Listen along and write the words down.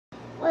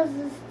What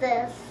is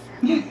this?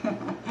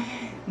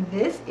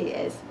 This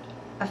is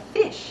a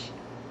fish.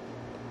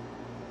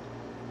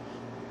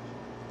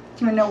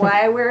 Do you want to know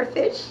why I wear a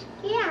fish?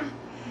 Yeah.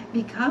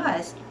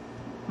 Because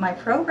My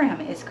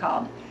program is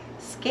called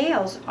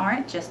Scales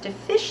Aren't Just a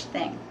Fish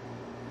Thing.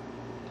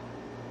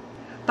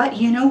 But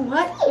you know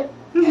what?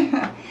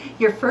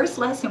 Your first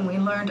lesson we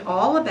learned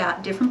all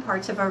about different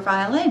parts of our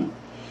violin.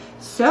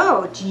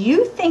 So, do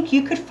you think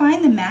you could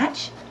find the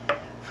match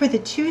for the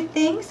two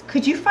things?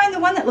 Could you find the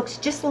one that looks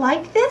just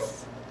like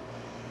this?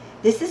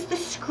 This is the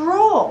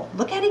scroll.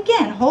 Look at it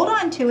again. Hold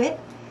on to it.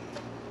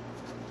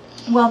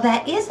 Well,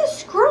 that is a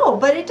scroll,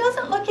 but it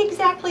doesn't look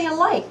exactly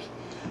alike.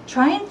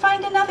 Try and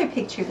find another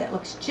picture that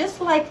looks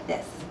just like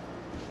this.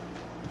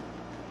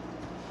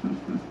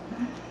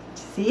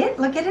 See it?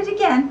 Look at it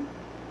again.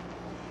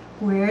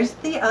 Where's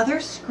the other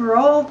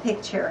scroll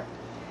picture?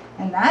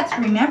 And that's,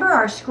 remember,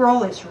 our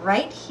scroll is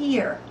right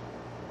here.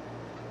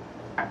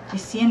 Do you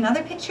see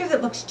another picture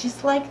that looks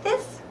just like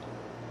this?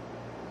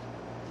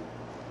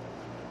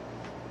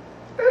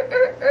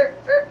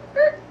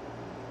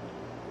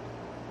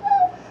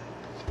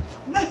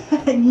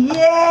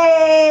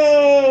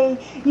 Yay!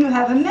 You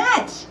have a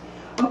match.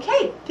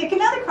 Okay, pick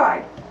another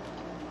card.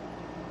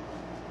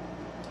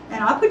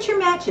 And I'll put your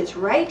matches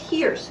right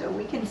here so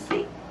we can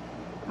see.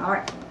 All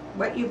right,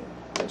 what you've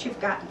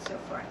gotten so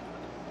far.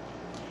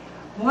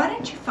 Why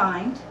don't you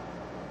find,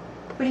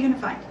 what are you going to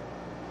find?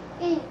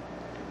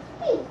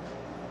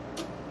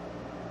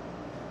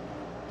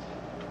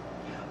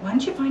 Why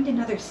don't you find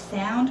another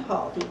sound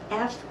hole, the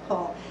F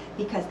hole,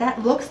 because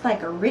that looks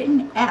like a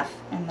written F,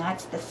 and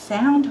that's the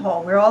sound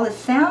hole where all the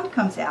sound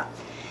comes out.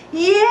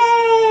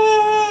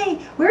 Yay!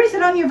 Where is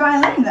it on your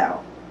violin,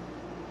 though?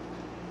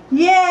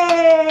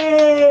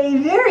 Yay!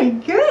 Very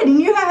good.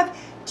 And you have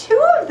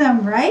two of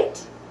them,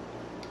 right?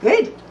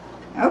 Good.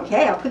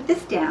 Okay, I'll put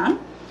this down.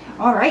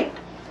 All right.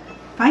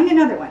 Find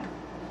another one.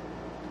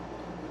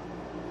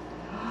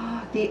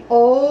 The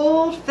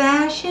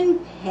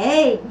old-fashioned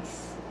pegs.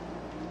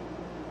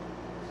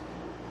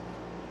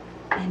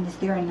 And is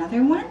there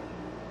another one?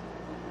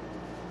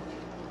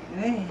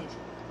 Good.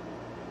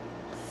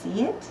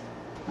 See it?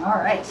 All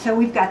right, so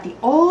we've got the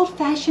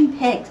old-fashioned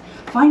pegs.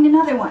 Find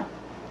another one.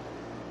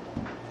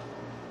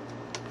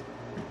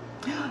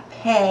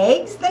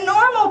 Pegs, the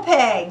normal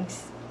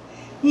pegs.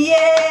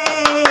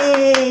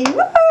 Yay!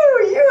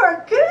 Woo! You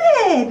are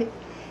good.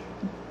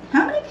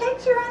 How many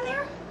pegs are on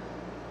there?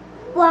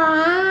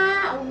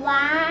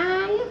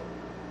 One,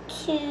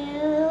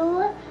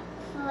 two,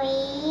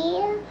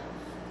 three,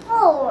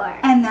 four.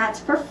 And that's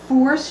for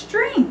 4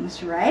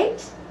 strings,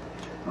 right?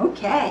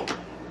 Okay,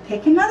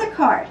 pick another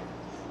card.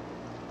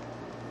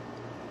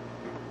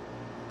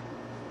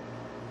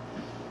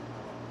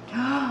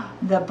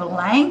 The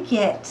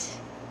blanket.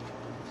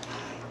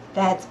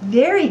 That's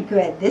very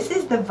good. This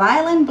is the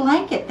violin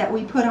blanket that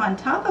we put on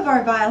top of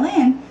our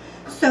violin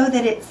so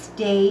that it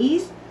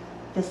stays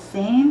the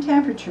same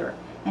temperature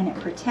and it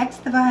protects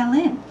the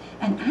violin.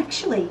 And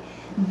actually,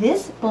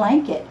 this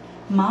blanket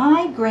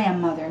my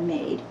grandmother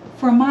made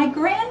for my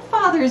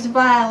grandfather's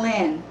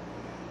violin.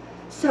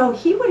 So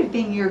he would have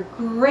been your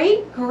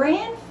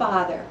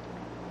great-grandfather.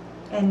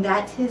 And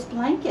that's his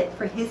blanket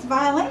for his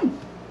violin.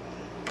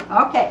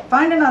 Okay,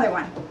 find another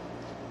one.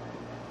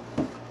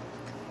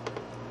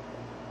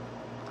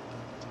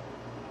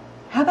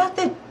 How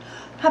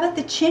about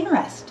the chin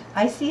rest?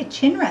 I see a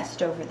chin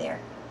rest over there.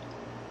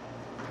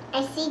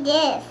 I see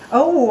this.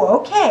 Oh,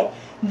 okay.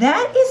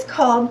 That is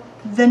called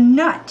the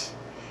nut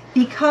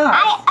because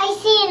I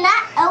see a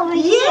nut over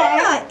here.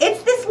 Yeah,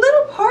 it's this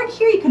little part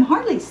here. You can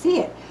hardly see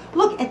it.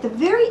 Look, at the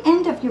very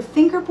end of your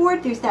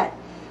fingerboard, there's that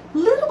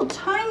little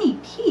tiny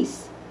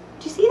piece.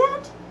 Do you see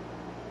that?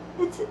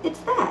 It's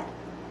that.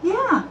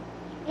 Yeah.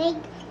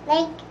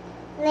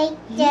 Like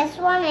this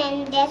one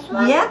and this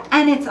one? Yep,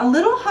 and it's a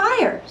little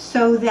higher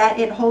so that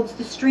it holds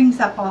the strings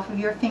up off of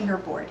your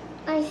fingerboard.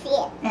 I see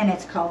it. And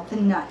it's called the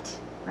nut,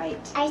 right?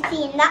 I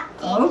see a nut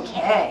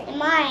Okay. in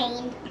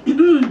mine.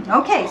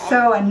 Okay,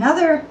 so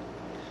another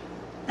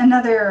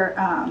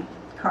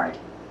card.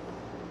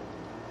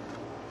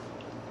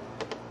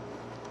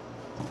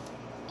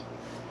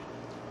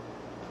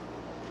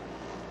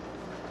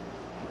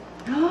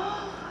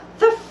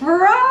 The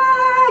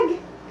frog!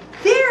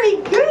 Very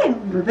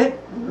good. Ribbit,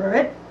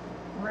 ribbit,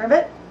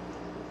 ribbit.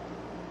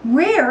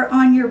 Where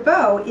on your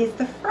bow is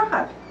the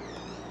frog?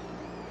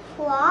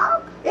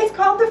 Frog? It's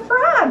called the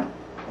frog.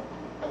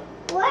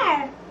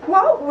 Where?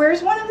 Well,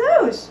 where's one of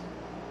those?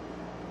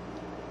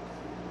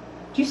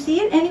 Do you see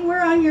it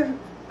anywhere on your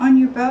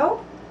bow?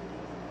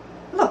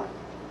 Look,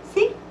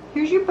 see?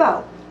 Here's your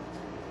bow.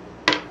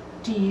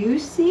 Do you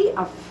see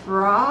a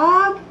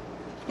frog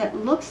that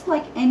looks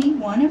like any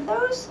one of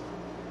those?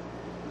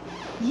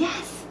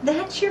 Yes,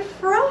 that's your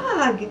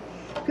frog.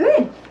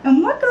 Good.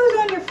 And what goes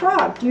on your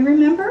frog? Do you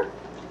remember?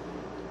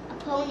 A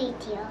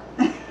ponytail.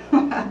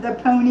 The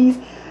pony's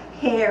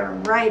hair,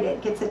 right?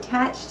 It gets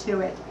attached to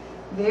it.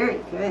 Very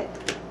good.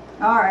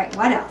 All right,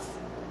 what else?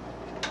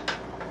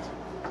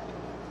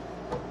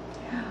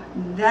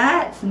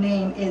 That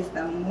name is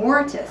the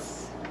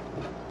mortise.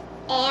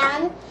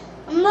 And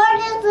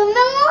mortise in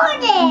the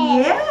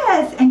mortise.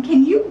 Yes, and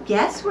can you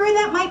guess where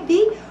that might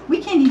be?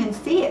 We can't even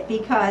see it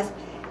because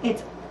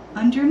it's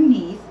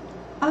underneath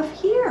of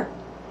here.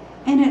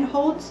 And it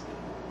holds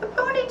the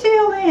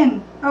ponytail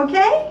in,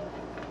 okay?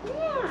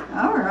 Yeah.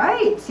 All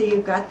right, so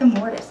you've got the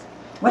mortise.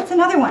 What's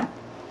another one?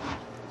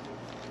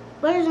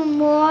 Where's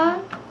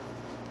more?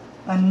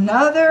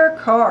 Another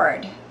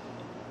card.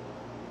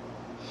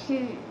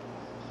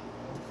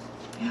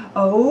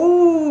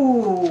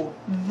 Oh,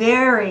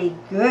 very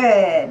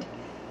good.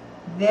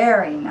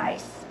 Very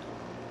nice.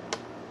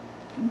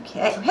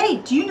 Okay. Hey,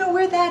 do you know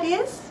where that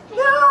is?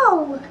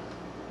 No.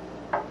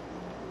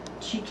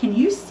 Can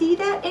you see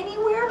that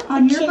anywhere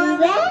on your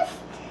violin?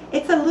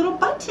 It's a little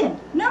button.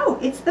 No,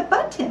 it's the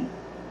button.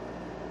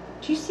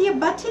 Do you see a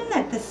button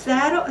that the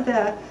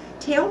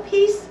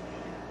tailpiece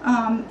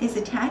is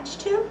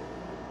attached to?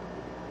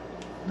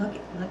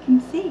 Look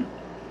and see.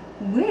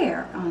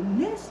 Where on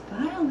this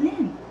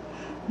violin?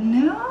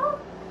 No?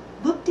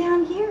 Look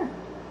down here.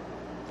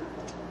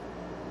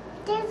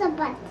 There's a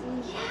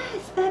button.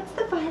 Yes, that's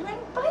the violin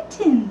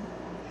button.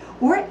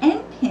 Or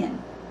end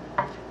pin.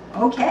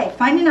 Okay,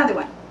 find another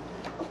one.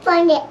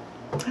 Find it.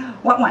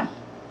 What one?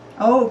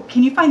 Oh,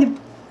 can you find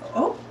the...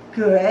 Oh,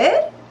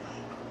 good.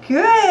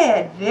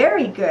 Good.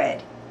 Very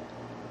good.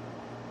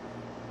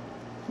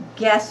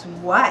 Guess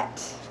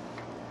what?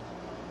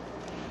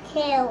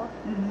 Two.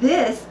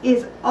 This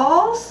is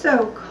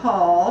also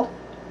called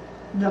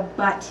the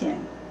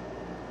button.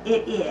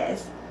 It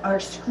is our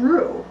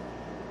screw.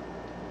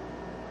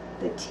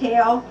 The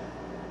tail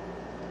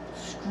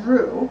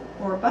screw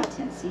or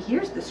button. See,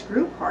 here's the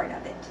screw part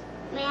of it.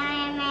 May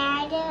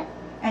I do it?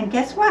 And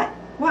guess what?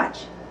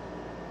 Watch.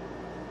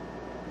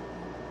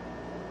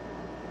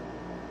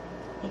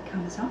 It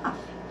comes off.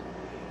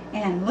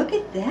 And look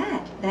at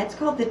that. That's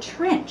called the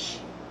trench.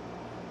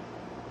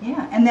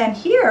 Yeah, and then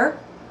here,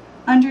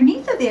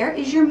 underneath of there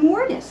is your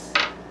mortise.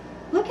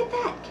 Look at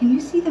that. Can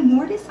you see the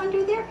mortise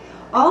under there?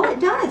 All it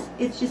does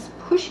is just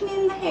pushing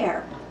in the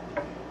hair.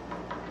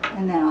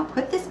 And then I'll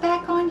put this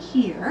back on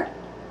here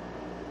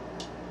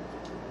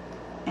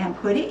and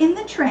put it in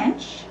the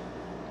trench.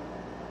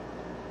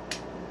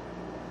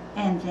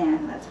 And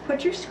then let's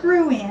put your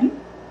screw in.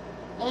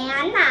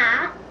 And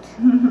not.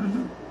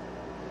 And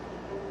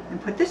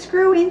put the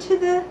screw into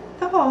the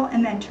hole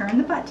and then turn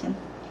the button.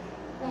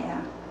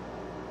 Yeah.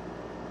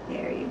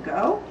 There you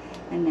go.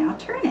 And now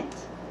turn it.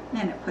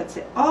 And it puts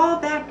it all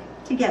back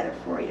together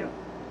for you.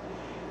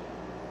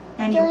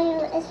 And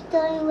It's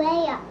going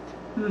way up.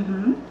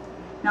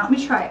 Now let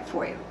me try it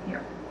for you.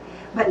 Here.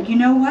 But you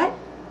know what?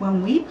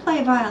 When we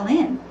play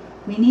violin,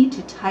 we need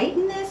to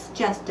tighten this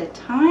just a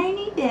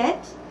tiny bit.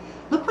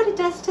 Look what it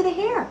does to the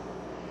hair.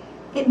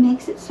 It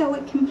makes it so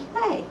it can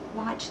play.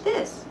 Watch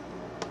this.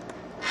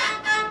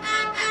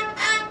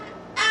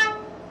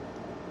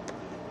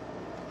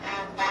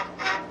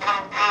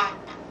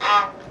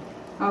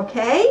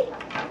 Okay?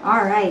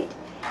 All right.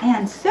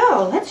 And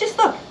so, let's just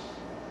look.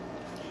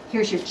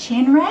 Here's your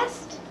chin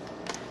rest,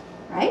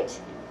 right?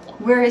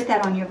 Where is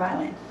that on your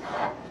violin?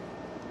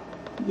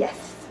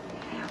 Yes.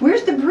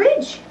 Where's the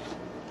bridge?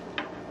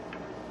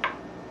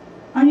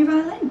 On your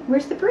violin,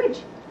 where's the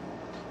bridge?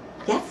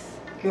 Yes,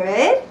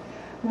 good.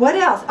 What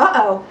else?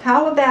 Uh-oh,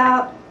 how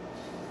about,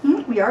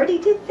 we already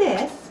did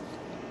this.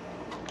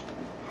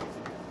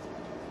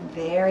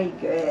 Very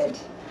good.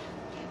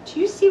 Do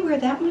you see where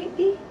that might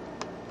be?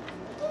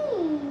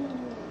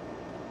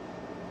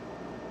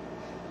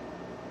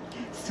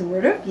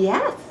 Sort of,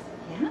 yes.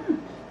 Yeah.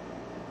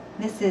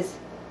 This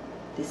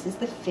is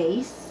the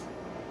face,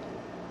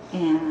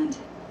 and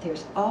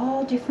there's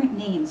all different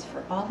names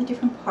for all the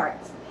different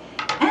parts.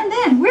 And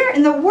then, where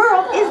in the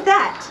world is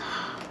that?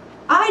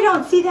 I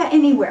don't see that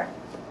anywhere.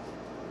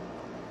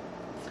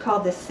 It's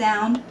called the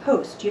sound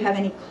post. Do you have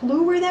any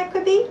clue where that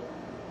could be?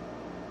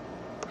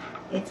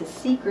 It's a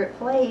secret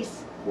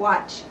place.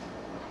 Watch.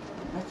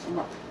 Let's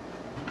look.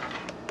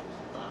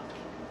 Look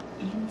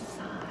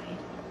inside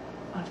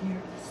of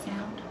your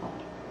sound hole.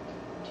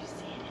 Do you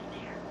see it in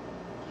there?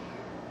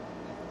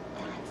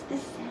 That's the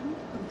sound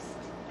post.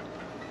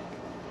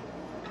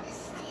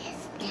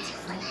 It's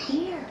right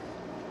there.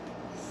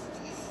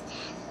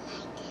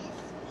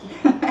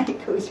 Yeah,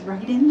 it goes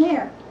right in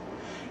there.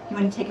 You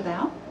want to take a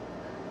bow?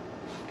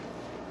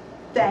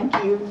 Thank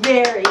you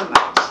very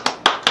much.